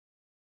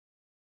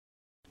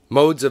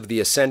Modes of the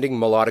Ascending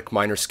Melodic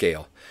Minor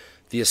Scale.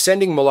 The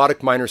Ascending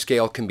Melodic Minor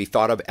Scale can be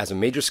thought of as a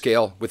major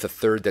scale with a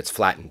third that's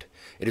flattened.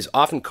 It is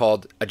often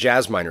called a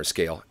jazz minor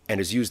scale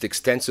and is used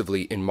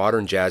extensively in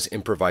modern jazz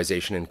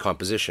improvisation and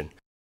composition.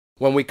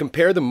 When we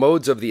compare the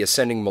modes of the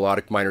Ascending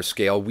Melodic Minor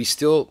Scale, we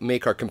still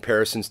make our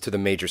comparisons to the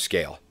major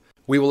scale.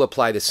 We will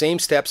apply the same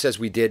steps as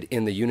we did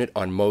in the unit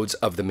on modes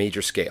of the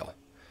major scale.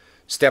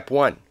 Step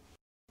 1.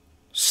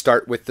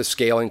 Start with the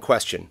scale in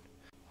question.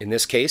 In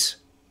this case,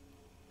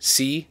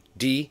 C,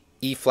 D,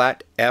 E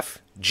flat, F,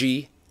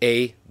 G,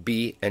 A,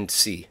 B, and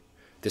C.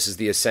 This is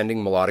the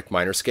Ascending Melodic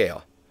Minor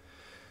Scale.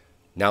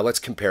 Now let's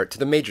compare it to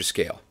the major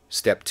scale.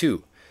 Step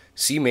 2.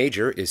 C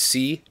major is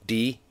C,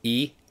 D,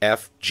 E,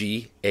 F,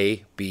 G,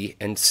 A, B,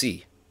 and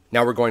C.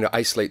 Now we're going to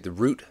isolate the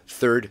root,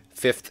 third,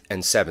 fifth,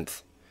 and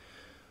seventh.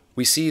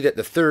 We see that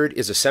the third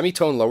is a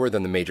semitone lower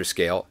than the major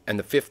scale, and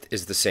the fifth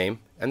is the same,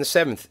 and the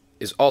seventh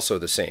is also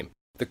the same.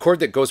 The chord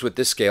that goes with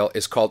this scale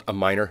is called a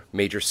minor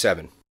major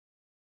 7.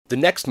 The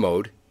next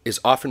mode is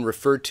often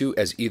referred to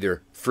as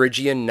either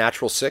Phrygian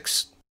Natural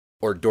 6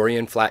 or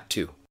Dorian Flat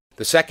 2.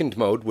 The second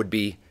mode would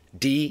be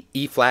D,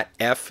 E flat,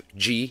 F,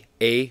 G,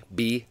 A,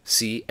 B,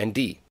 C, and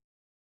D.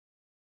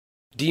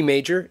 D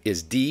major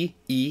is D,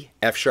 E,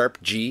 F sharp,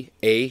 G,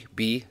 A,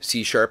 B,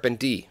 C sharp, and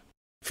D.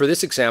 For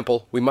this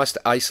example, we must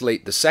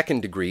isolate the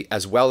second degree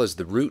as well as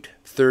the root,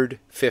 third,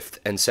 fifth,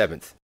 and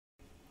seventh.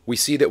 We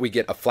see that we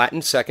get a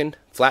flattened second,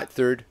 flat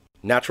third,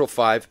 natural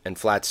 5, and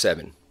flat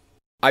 7.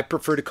 I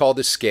prefer to call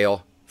this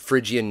scale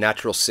Phrygian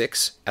Natural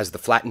 6, as the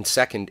flattened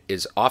second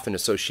is often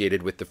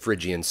associated with the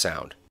Phrygian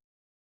sound.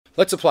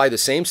 Let's apply the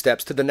same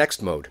steps to the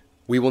next mode.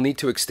 We will need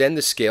to extend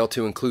the scale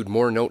to include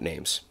more note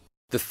names.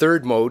 The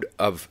third mode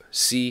of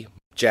C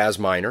jazz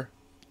minor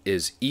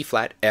is E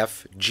flat,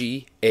 F,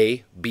 G,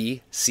 A,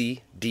 B,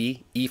 C,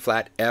 D, E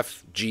flat,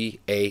 F, G,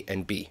 A,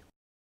 and B.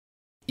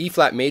 E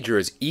flat major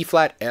is E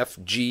flat, F,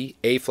 G,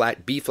 A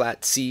flat, B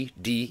flat, C,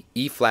 D,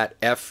 E flat,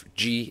 F,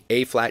 G,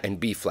 A flat, and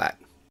B flat.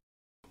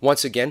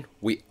 Once again,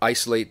 we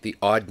isolate the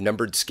odd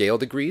numbered scale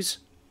degrees,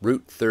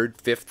 root, third,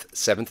 fifth,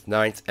 seventh,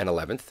 ninth, and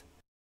 11th.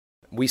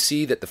 We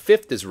see that the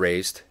fifth is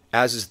raised,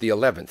 as is the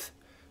 11th.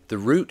 The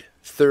root,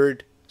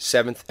 third,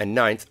 seventh, and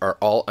ninth are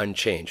all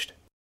unchanged.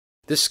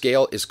 This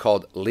scale is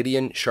called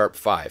Lydian sharp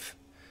 5,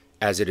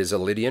 as it is a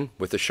Lydian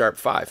with a sharp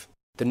 5.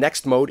 The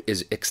next mode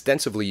is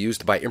extensively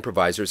used by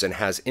improvisers and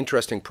has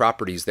interesting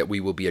properties that we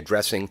will be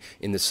addressing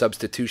in the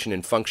substitution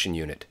and function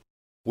unit.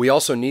 We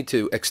also need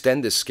to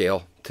extend this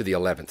scale to the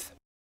 11th.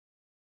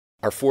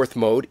 Our fourth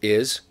mode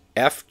is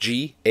F,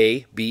 G,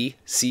 A, B,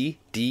 C,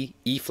 D,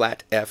 E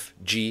flat, F,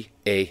 G,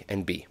 A,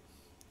 and B.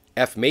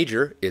 F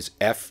major is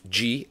F,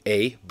 G,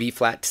 A, B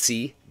flat,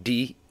 C,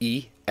 D,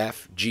 E,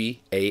 F,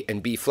 G, A,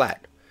 and B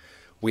flat.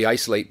 We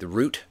isolate the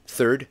root,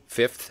 third,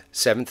 fifth,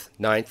 seventh,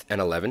 ninth, and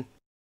 11.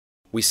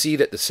 We see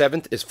that the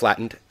 7th is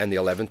flattened and the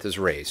 11th is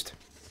raised.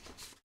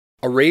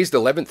 A raised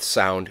 11th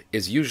sound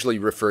is usually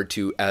referred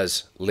to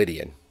as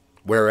Lydian,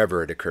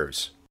 wherever it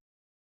occurs.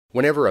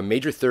 Whenever a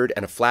major third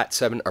and a flat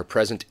 7 are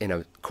present in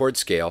a chord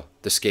scale,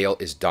 the scale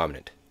is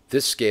dominant.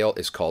 This scale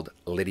is called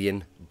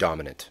Lydian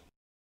dominant.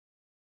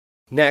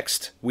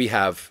 Next, we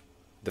have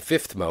the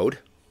fifth mode,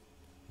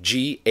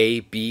 G,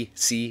 A, B,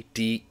 C,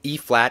 D, E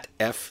flat,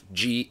 F,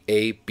 G,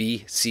 A,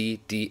 B,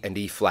 C, D, and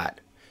E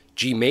flat.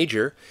 G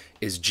major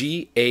is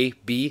G, A,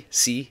 B,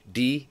 C,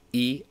 D,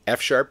 E, F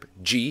sharp,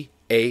 G,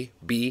 A,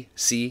 B,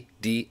 C,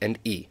 D, and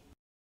E.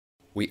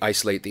 We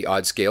isolate the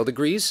odd scale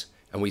degrees,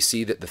 and we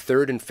see that the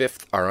third and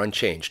fifth are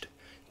unchanged.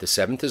 The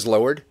 7th is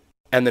lowered,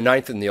 and the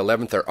 9th and the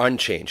 11th are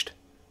unchanged.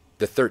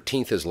 The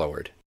 13th is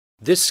lowered.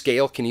 This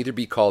scale can either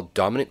be called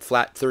dominant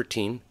flat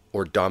 13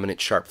 or dominant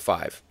sharp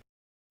 5.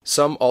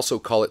 Some also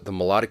call it the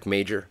melodic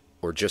major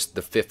or just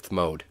the fifth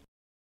mode.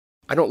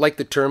 I don't like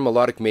the term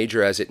melodic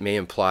major as it may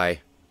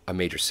imply a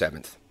major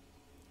 7th.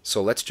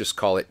 So let's just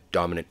call it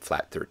dominant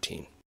flat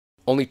 13.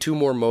 Only 2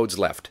 more modes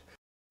left.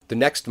 The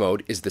next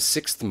mode is the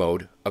 6th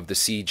mode of the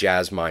C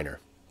jazz minor.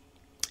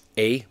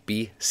 A,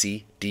 B,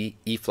 C, D,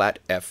 E flat,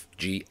 F,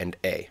 G, and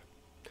A.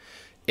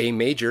 A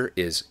major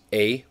is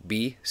A,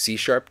 B, C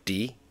sharp,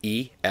 D,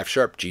 E, F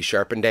sharp, G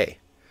sharp, and A.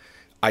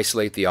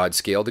 Isolate the odd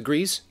scale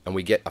degrees, and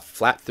we get a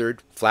flat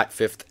third, flat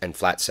fifth, and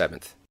flat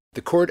 7th.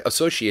 The chord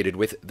associated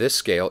with this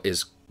scale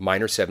is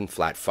minor 7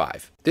 flat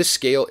 5. This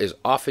scale is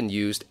often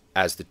used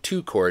as the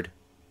 2 chord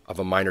of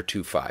a minor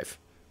 2-5,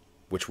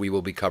 which we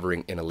will be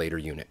covering in a later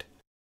unit.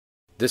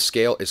 This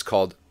scale is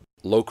called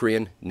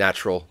Locrian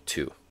Natural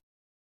 2.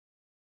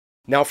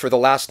 Now for the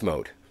last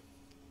mode,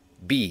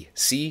 B,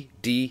 C,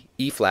 D,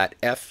 E flat,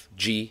 F,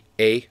 G,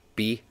 A,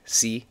 B,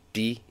 C,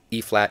 D,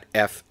 E flat,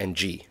 F, and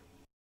G.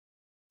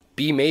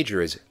 B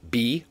major is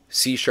B,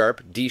 C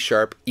sharp, D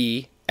sharp,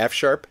 E, F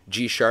sharp,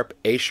 G sharp,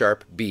 A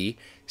sharp, B,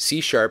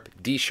 C sharp,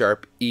 D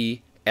sharp,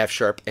 E, F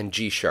sharp, and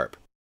G sharp.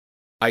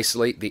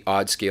 Isolate the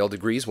odd scale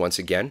degrees once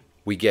again.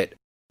 We get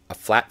a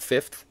flat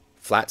 5th,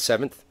 flat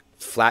 7th,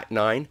 flat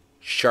 9,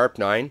 sharp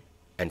 9,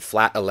 and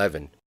flat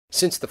 11.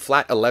 Since the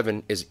flat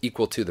 11 is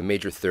equal to the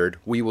major third,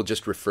 we will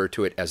just refer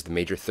to it as the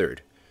major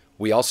third.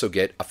 We also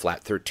get a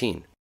flat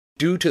 13.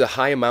 Due to the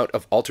high amount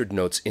of altered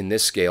notes in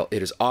this scale,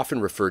 it is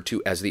often referred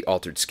to as the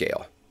altered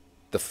scale.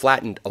 The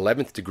flattened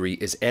 11th degree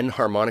is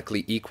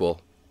enharmonically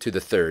equal to the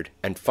third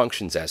and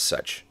functions as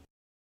such.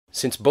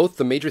 Since both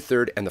the major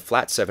third and the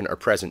flat 7 are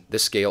present,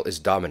 this scale is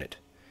dominant.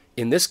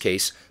 In this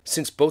case,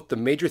 since both the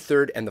major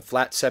third and the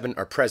flat 7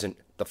 are present,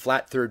 the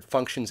flat third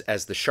functions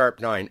as the sharp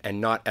 9 and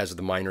not as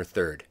the minor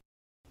third.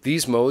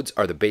 These modes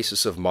are the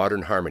basis of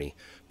modern harmony.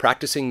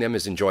 Practicing them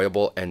is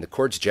enjoyable and the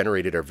chords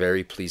generated are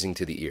very pleasing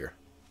to the ear.